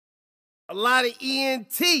Alotah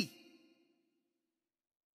ENT.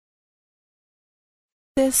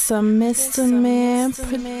 This a Mr. Man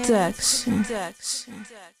production.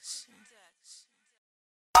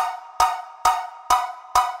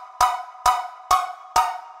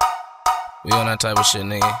 We on that type of shit,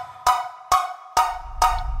 nigga.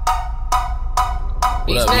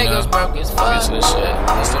 These niggas broke as fuck.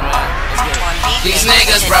 Mr. Man. These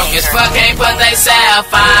niggas broke as fuck, can't put they cell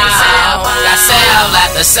phone. I sell at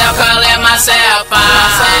the cell, calling my cell phone.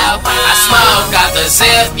 I smoke out the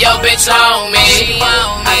zip, yo bitch on me.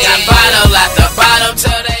 I got bottle at the bottom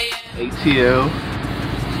till they ATL,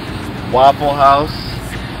 Waffle House,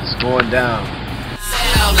 it's going down.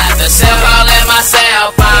 Sell at the cell, calling my cell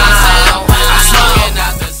phone. I smoking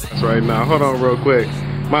out the zip. That's right now, hold on real quick.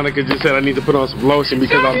 Monica just said I need to put on some lotion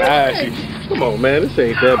because I'm ashy. Come on, man, this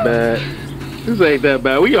ain't that bad. This ain't that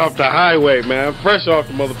bad. We off the highway, man. Fresh off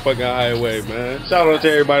the motherfucking highway, man. Shout out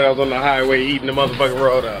to everybody that was on the highway eating the motherfucking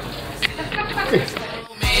road up. Drink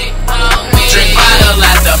bottle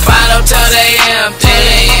at the bottom till they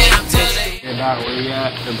empty. And now where we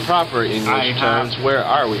at? In proper English terms, where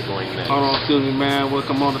are we going next? Hold on, excuse me, man. We'll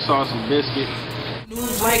come on to sauce and biscuit.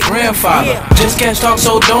 Like grandfather, just can't talk,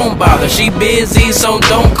 so don't bother. She busy, so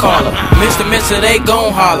don't call her. Mr. Mista, they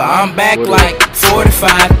gon' holler. I'm back like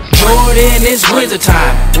 45. Jordan, it's winter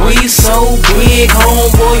time. We so big,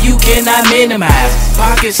 homeboy, you cannot minimize.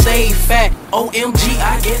 Pockets stay fat. OMG,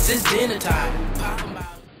 I guess it's dinner time.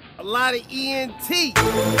 Alotah ENT. Yeah.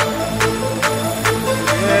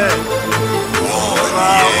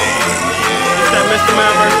 It's that Mr.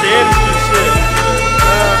 Man versus the industry shit.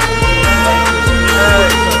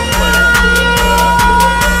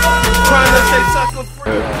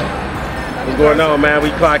 What's going on, man? We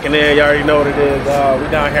clocking in. You already know what it is. We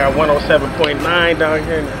down here at 107.9 down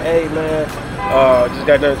here in the A, man. Just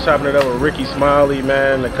got done chopping it up with Ricky Smiley,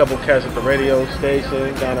 man. A couple cats at the radio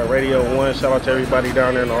station down at Radio 1. Shout out to everybody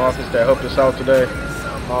down there in the office that helped us out today.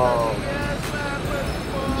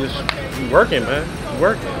 We working, man. We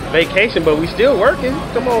working. Vacation, but we still working.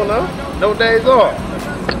 Come on now. No days off.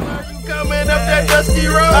 Coming up that dusty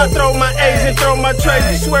road, I throw my A's and throw my trays.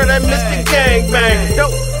 You swear that Mr. Gangbang.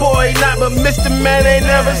 Dope boy, not but Mr. Man ain't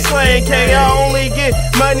never slaying K. I only get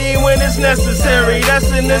money when it's necessary.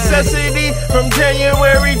 That's a necessity from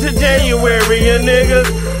January to January, a nigga.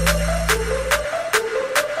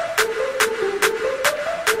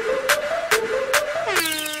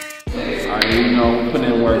 Alright, you know,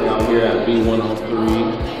 putting in work out here at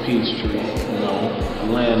B103 Peachtree, you know,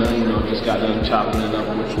 Atlanta, you know, just got done chopping it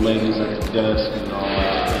up with the ladies at the desk, you know,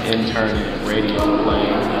 interning and radio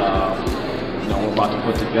playing, you know, we're about to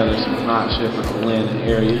put together some hot shit for the Atlanta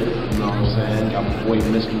area, you know what I'm saying, got my boy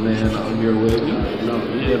Mr. Man out here with me, you know,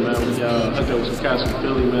 yeah man, we hooked up with some cats from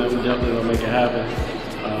Philly, man, we definitely gonna make it happen.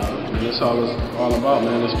 And that's all it's all about,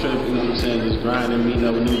 man, this trip, you know what I'm saying, just grinding, meeting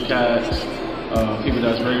up with new cats, people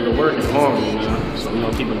that's ready to work and hungry, man, so we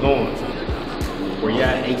gonna keep it going. Where you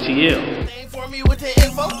at, ATL? For me with the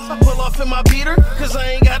info, I pull off in my beater, cause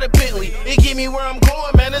I ain't got a Bentley. It get me where I'm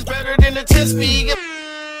going, man, it's better than the 10-speed.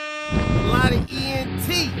 Alotah ENT.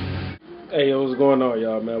 Hey, yo, what's going on,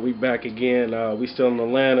 y'all, man? We back again. We still in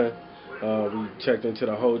Atlanta. We checked into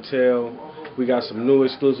the hotel. We got some new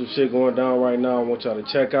exclusive shit going down right now. I want y'all to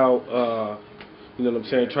check out. You know what I'm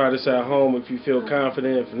saying? Try this at home if you feel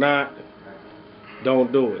confident. If not,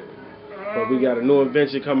 don't do it. But we got a new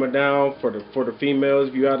invention coming down for the females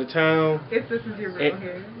if you out of town. If this is your real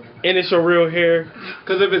hair. And it's your real hair.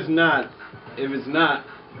 Cause if it's not,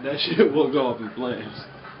 that shit will go up in flames.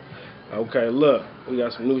 Okay, look, we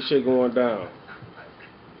got some new shit going down.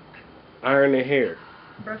 Iron and hair.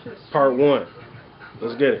 Brushes. Part 1.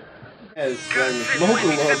 Let's get it. Smoke a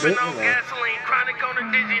little bit.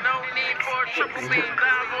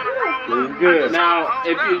 Good. Now,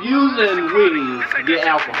 if you're using weed, get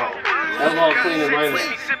alcohol. That's all cleaning right now.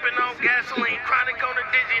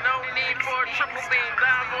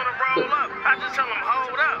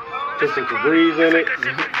 Put some Febreze in it.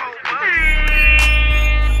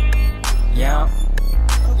 Yeah.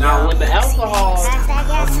 Now, when the alcohol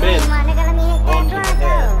mist on your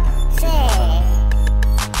head,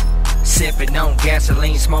 Sipping on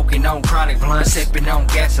gasoline, smoking on chronic blunt. Sipping on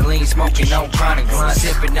gasoline, smoking on chronic blunt.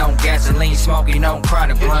 Sipping on gasoline, smoking on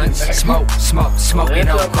chronic blunts. Smoking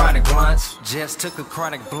on chronic blunts. Just took a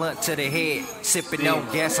chronic blunt to the head. Sipping on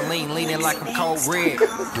gasoline, leaning like I'm cold red.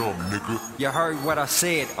 Dumb nigga. You heard what I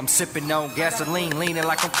said. I'm sipping on gasoline, leaning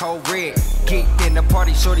like I'm cold red. Kicked in the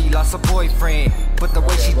party, shorty lost a boyfriend. But the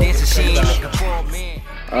way she dances, she ain't looking for a man.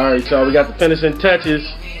 Alright, y'all, we got the finishing touches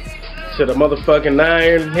to the motherfucking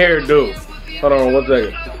iron hairdo. Hold on 1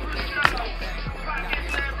 second.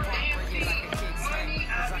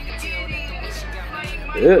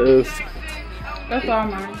 It is. That's all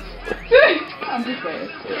mine. I'm just saying.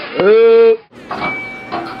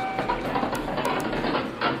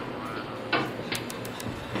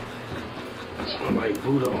 Smell like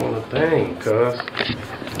Buddha on the thing, cuz.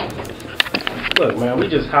 Look, man, we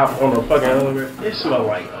just hopped on the fucking elevator. It smell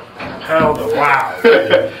like a pound of wow.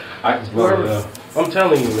 I can smell it. I'm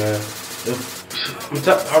telling you, man.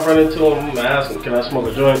 I run into him, I'm gonna ask him, can I smoke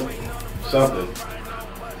a joint? Something.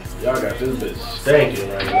 Y'all got this bitch stinking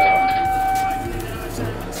right now.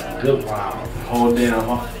 Good wow. Hold down,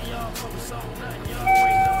 huh?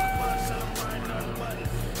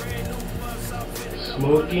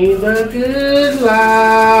 Smoking the good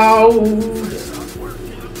loud.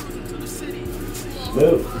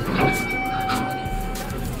 Smooth.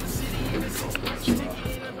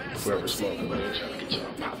 Whoever smoking, man, trying to get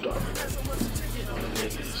y'all popped off.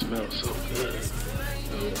 It smells so good.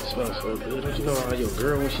 It smells so good. Don't you know how your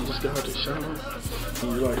girl, when she just got out the shower,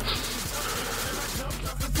 you like...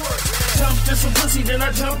 Jumped in some pussy, then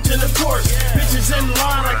I jumped in the court. Bitches in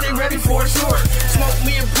line like they ready for a short. Smoke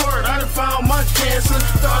me a port, I done found my cancer.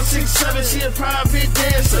 Thought 6'7", she a private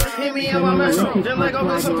dancer. Hit me in my metro, then like I'm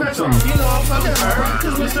in some petrol. You know I'm fucking her,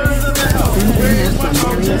 cause Mr. is a bad hoe. Where is my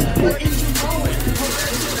charger? Where is you going?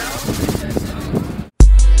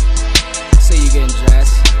 See you getting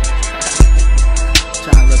dressed.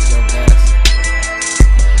 Trying to look your best.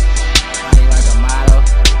 Body like a model.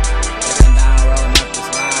 Looking down, rolling up the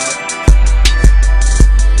slide.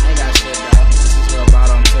 I ain't got shit though. This is real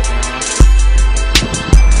bottle I'm tripping on.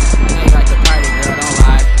 I ain't like the party, girl, don't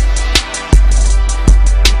lie.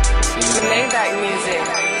 Maybach music.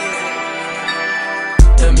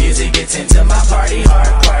 The music gets into my party hard,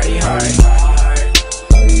 party hard.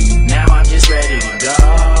 Now I'm just ready to go.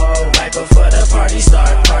 Right before the party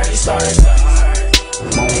start, party start.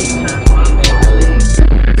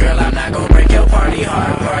 Girl, I'm not gonna break your party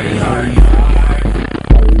hard, party hard.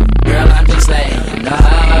 Girl, I'm just letting you know,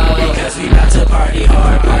 because we about to party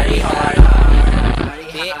hard, party hard.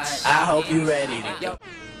 I hope you ready to go.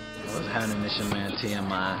 What's happening? It's your man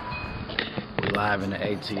TMI. We live in the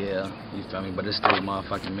ATL, you feel me? But it's still a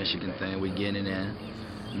motherfucking Michigan thing. We getting it in.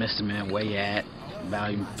 Mr. Man, where you at?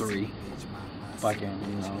 Volume 3. Fucking,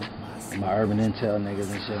 you know, my urban intel niggas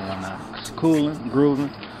and shit and whatnot. It's coolin',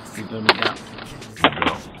 grooving. You feel me? Down.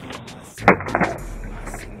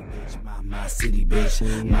 My city bitch,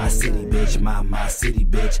 my city bitch, my city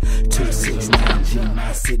bitch. 269G,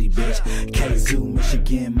 my city bitch. K2,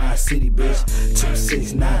 Michigan, my city bitch.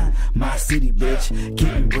 269, my city bitch.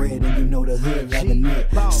 Getting bread and you know the hood loving it.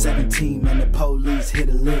 17 and the police hit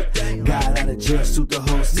a lick. Got out of jail, suit the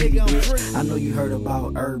whole city bitch. I know you heard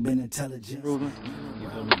about urban intelligence.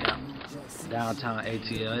 Downtown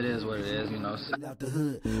ATL, it is what it is, you know. Out the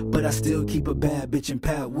hood, but I still keep a bad bitch in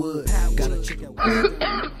Patwood. Gotta check out.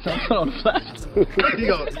 Something on the flash.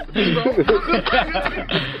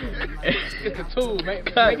 It's a tool, man.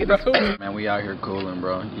 Make it a tool. Man, we out here cooling,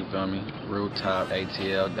 bro. You feel me? Rooftop,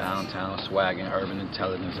 ATL, downtown, swagging, urban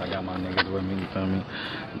intelligence. I got my niggas with me, you feel me?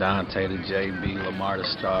 Dante, the JB, Lamar the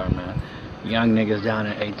Star, man. Young niggas down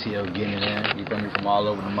in ATL getting it in. You feel me? From all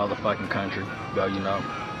over the motherfucking country. Yo, you know.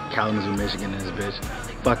 Kalamazoo, Michigan, this bitch.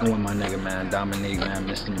 Fucking with my nigga, man. Dominique, man.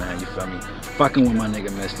 Mr. Man, you feel me? Fucking with my nigga,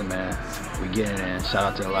 Mr. Man. We getting in. Shout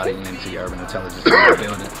out to Alotah ENT Urban Intelligence in the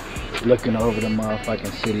building. Looking over the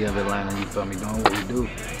motherfucking city of Atlanta, you feel me? Doing what we do.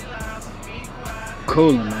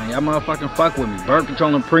 Coolin', man. Y'all motherfucking fuck with me. Birth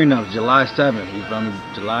control and prenups, July 7th. You feel me?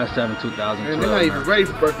 July 7th, 2012. Man, they're not even ready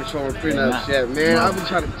for birth control and prenups yet, man. I've been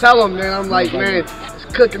trying to tell them, man. I'm like, man, it's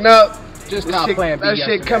cooking up. Just that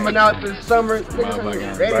shit coming out this summer. Birth control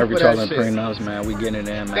and prenups, man. We getting it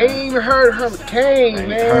in, man. They ain't even heard Herman Cain,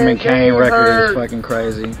 man. Herman Cain record is fucking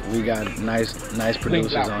crazy. We got nice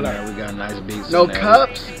producers on there. We got nice beats on there. No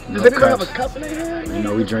cups? No Does anyone cups. have a cup in their hand? You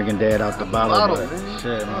know, we drinking dead out the bottle, but man.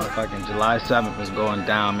 shit, motherfucking July 7th is going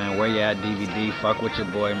down, man. Where you at, DVD? Fuck with your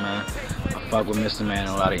boy, man. I fuck with Mr. Man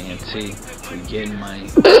and Alotah ENT. We getting money,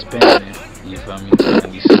 spending it. You feel me?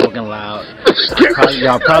 And we smoking loud.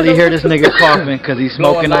 Y'all probably hear this nigga coughing because he's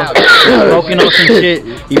smoking on some shit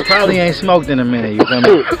he probably ain't smoked in a minute. You feel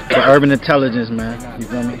me? The urban intelligence, man. You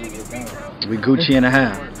feel me? We Gucci and a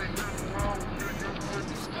half.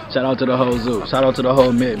 Shout out to the whole zoo. Shout out to the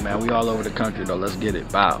whole mid, man. We all over the country though. Let's get it.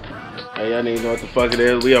 Bow. Hey, y'all need to know what the fuck it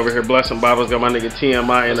is. We over here blessing bottles. Got my nigga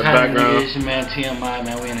TMI in the background. It's your man TMI,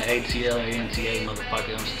 man. We in the ATL, ANTA,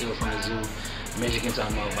 motherfucker. I'm still from the zoo. Michigan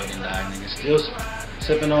time motherfucking die, nigga. Still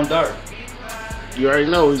sipping on dark. You already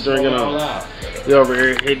know he's drinking on. We over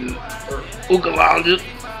here hitting hookah lounges.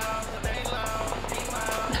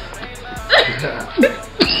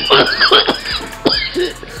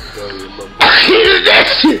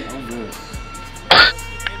 Shit.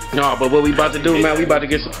 No, but what we about to do, man, we about to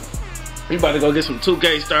go get some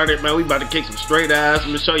 2K started, man. We about to kick some straight ass. I'm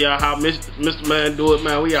gonna show y'all how Mr. Man do it,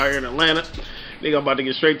 man. We out here in Atlanta. Nigga, I'm about to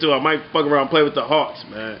get straight to it. I might fuck around and play with the Hawks,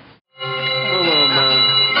 man. Hold on,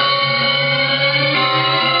 man.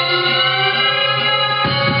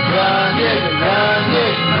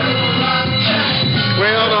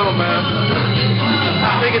 Wait, hold on, man.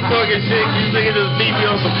 Nigga talking shit. These niggas just beat me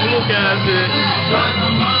on some fluke ass shit.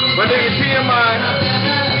 But nigga, TMI.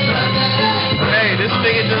 Hey, this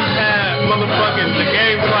nigga just had motherfucking the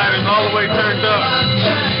game sliders all the way turned up.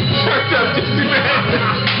 Turned up, just man.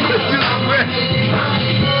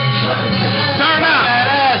 Turn up. That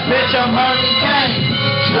ass, bitch, I'm hurting gang.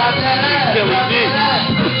 Slap that ass.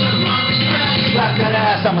 Slap that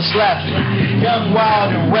ass, I'ma slap it. Young,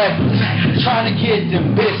 wild, and reckless. Trying to get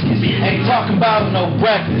them biscuits. Ain't talking about no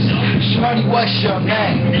breakfast. Shorty, what's your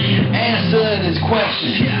name? Answer this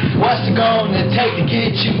question. What's it gonna take to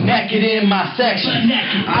get you naked in my section?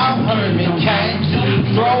 I'm Herman Canes,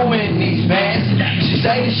 throwing these bands. She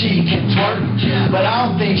say that she can twerk, but I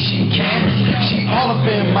don't think she can. She all up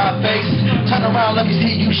in my face. Turn around, let me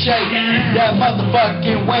see you shake that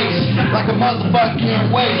motherfucking waist like a motherfucking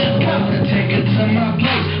waist. Gonna take it to my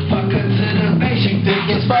place, fuck her to the base. She think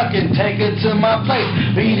it's fucking, take it to my place,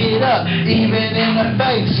 beat it up, even in the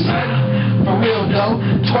face. For real though,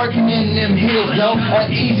 twerking in them heels though, an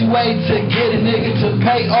easy way to get a nigga to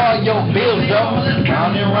pay all your bills though.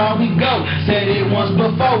 Round and round we go, said it once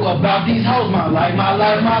before about these hoes. My life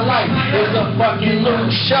is a fucking little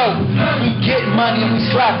show. We get money and we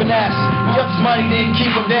slapping ass. We up this money then keep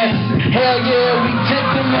them dancing. Hell yeah, we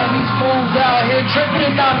tipping and these fools out here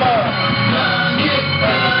tripping. I'm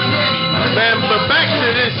Man, but back to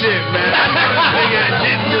this shit, man. Nigga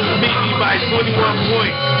didn't just beat me by 21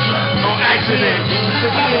 points on accident.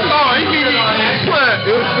 Oh, he beat me on what?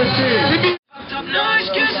 It was 15. Nice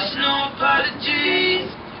kisses, no apologies.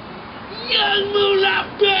 Young Moolah,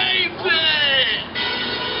 baby.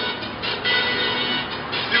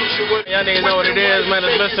 Y'all niggas know what it is, man.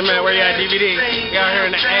 It's Mr. Man. Where you at, DVD? Y'all here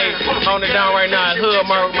in the A. On it down right now. Hood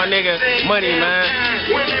mark with my nigga Money, man.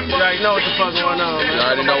 You already know what the fuck going on, man. You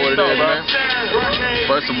already know what it is, man.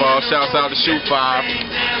 First of all, shouts out to Shoot 5.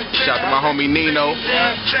 Shout out to my homie Nino.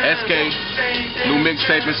 SK. New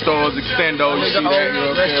mixtape in stores, Extendo. You see that? You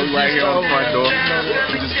know what I'm saying? We right here on the front door.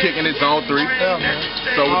 We just kicking it Zone 3.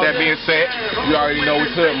 So with that being said, you already know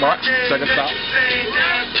it's Hood Mark. Check us out.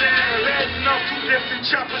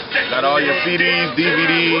 Got all your CDs,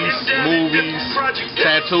 DVDs, movies,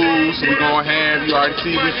 tattoos. We going ham. You already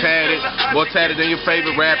see we tatted. More tatted than your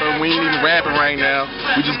favorite rapper. We ain't even rapping right now.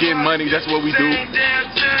 We just getting money. That's what we do.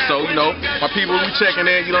 So, you know, my people, we checking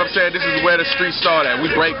in. You know what I'm saying? This is where the streets start at.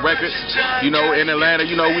 We break records. You know, in Atlanta,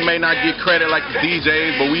 you know, we may not get credit like the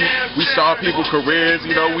DJs, but we start people's careers.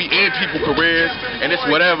 You know, we end people's careers. And it's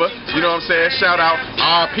whatever. You know what I'm saying? Shout out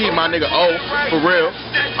RP my nigga O, for real.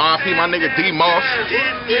 RP my nigga D Moss.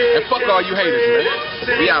 And fuck all you haters,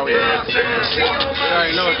 man. We out here. You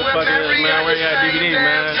already know what the fuck it is, man. Where you at, DVD,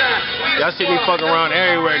 man? Y'all see me fucking around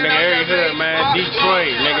everywhere, nigga. Every hood, man.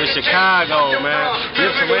 Detroit, nigga. Chicago, man.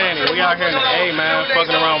 Ypsilanti. We out here in the A, man.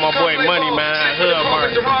 Fucking around with my boy Money, man. Hood Mark.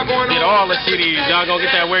 Get all the CDs. Y'all gonna get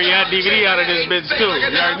that Where You At DVD out of this bitch, too. You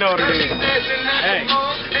already know what it is. Hey.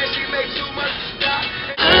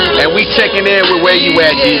 And we checking in with Where You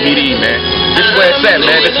At DVD, man. This where it's at,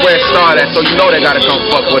 man. This where it started at, so you know they gotta come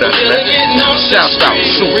fuck with us, man. Shouts out,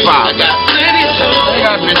 Shoot 5, man.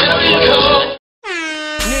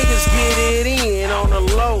 Niggas get it in on the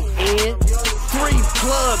low end. 3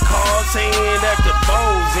 plug calls saying that the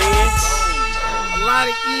Bo's in.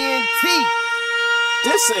 Alotah ENT.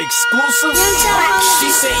 This exclusive.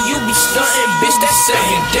 She say you be stunting, bitch. That's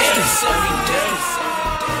every day.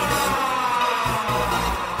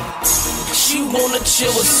 She wanna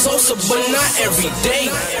chill with Sosa, but not every day.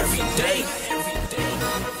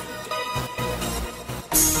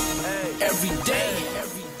 Every day.